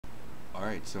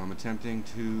Alright, so I'm attempting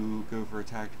to go for a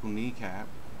tactical kneecap,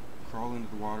 crawl into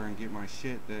the water and get my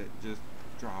shit that just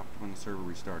dropped when the server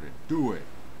restarted. Do it!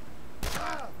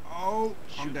 Oh!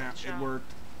 I'm down. It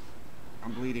worked.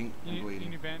 I'm bleeding. I'm bleeding. You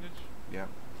need a bandage? Yep.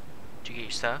 Did you get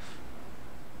your stuff?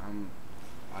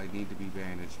 I need to be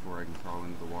bandaged before I can crawl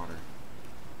into the water.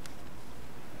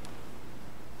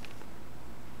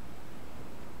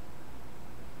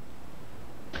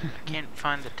 I can't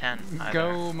find the tent either.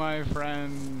 Go, my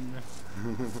friend.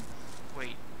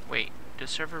 Wait. Do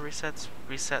server resets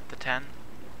reset the tent?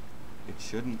 It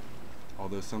shouldn't.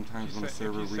 Although sometimes when a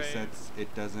server resets,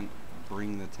 it doesn't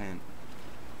bring the tent.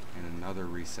 And another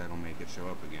reset will make it show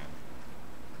up again.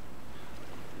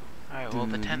 Alright, well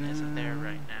the tent isn't there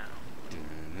right now.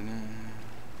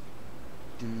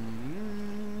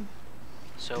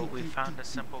 So we found a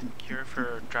simple cure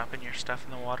for dropping your stuff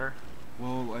in the water?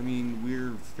 Well, I mean,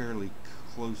 we're fairly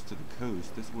close to the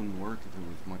coast. This wouldn't work if it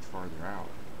was much farther out.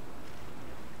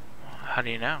 How do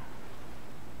you know?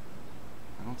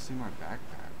 I don't see my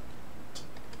backpack.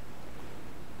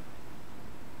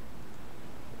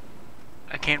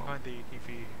 I can't find the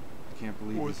ATV. I can't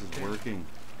believe this is working.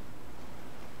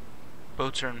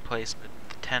 Boats are in place, but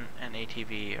the tent and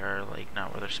ATV are like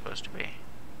not where they're supposed to be.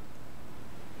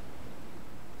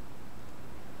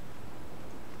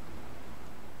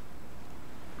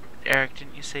 Eric,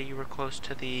 didn't you say you were close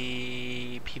to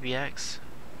the PBX?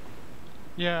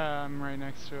 Yeah, I'm right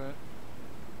next to it.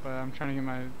 But I'm trying to get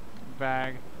my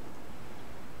bag.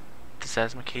 Does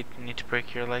Asmokate need to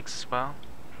break your legs as well?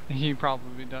 He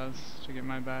probably does to get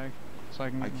my bag. So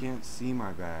I can. I can't see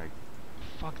my bag.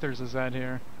 Fuck, there's a Zed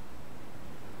here.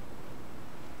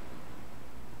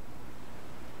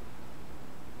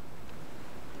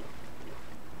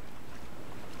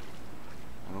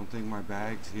 I don't think my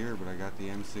bag's here, but I got the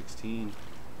M16.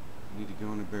 I need to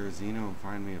go into Berezino and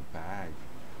find me a bag.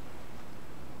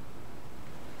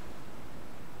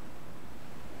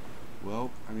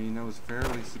 Well, I mean, that was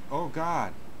fairly... Oh,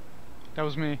 God! That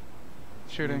was me.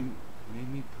 Shooting. Made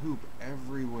me poop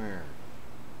everywhere.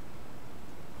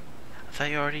 I thought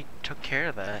you already took care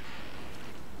of that.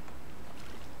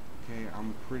 Okay,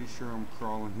 I'm pretty sure I'm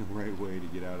crawling the right way to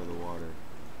get out of the water.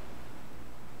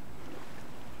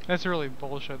 That's really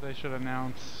bullshit. They should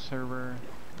announce server,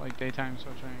 like, daytime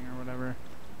switching or whatever.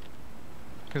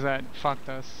 Because that fucked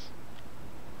us.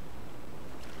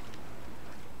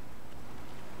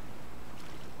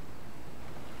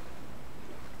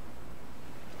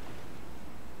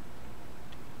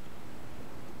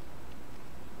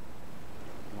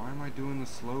 Why am I doing the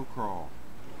slow crawl?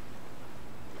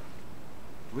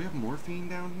 Do we have morphine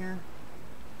down here?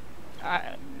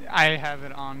 I have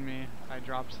it on me. I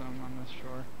dropped some on this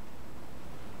shore.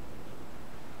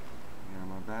 Yeah,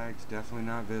 my bag's definitely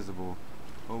not visible.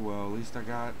 Oh well, at least I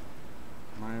got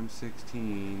my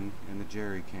M16 and the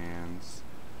jerry cans.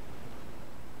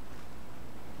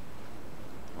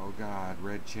 Oh God,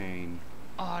 red chain.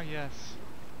 Ah, yes.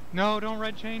 No, don't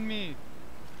red chain me.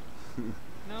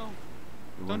 No.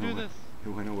 Don't do this. It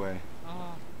went away.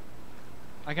 Oh.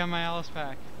 I got my Alice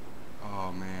pack.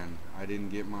 Oh man, I didn't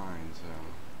get mine, so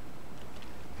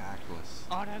packless.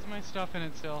 Oh, it has my stuff in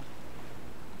it still.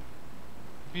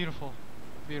 Beautiful,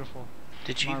 beautiful.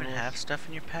 Did you even have stuff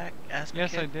in your pack, Asmokate?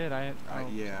 Yes, I did.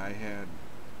 Yeah, I had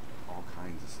all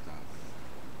kinds of stuff.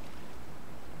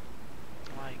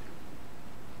 Like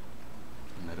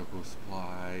Medical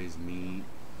supplies, meat,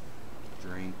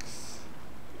 drinks.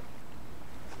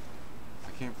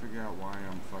 I can't figure out why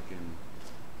I'm fucking...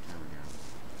 There we go.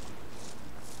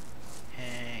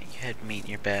 you had meat in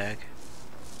your bag.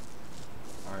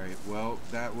 Alright, well,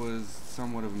 that was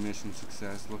somewhat of a mission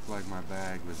success. Looked like my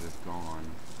bag was just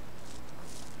gone.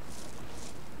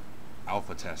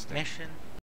 Alpha testing. Mission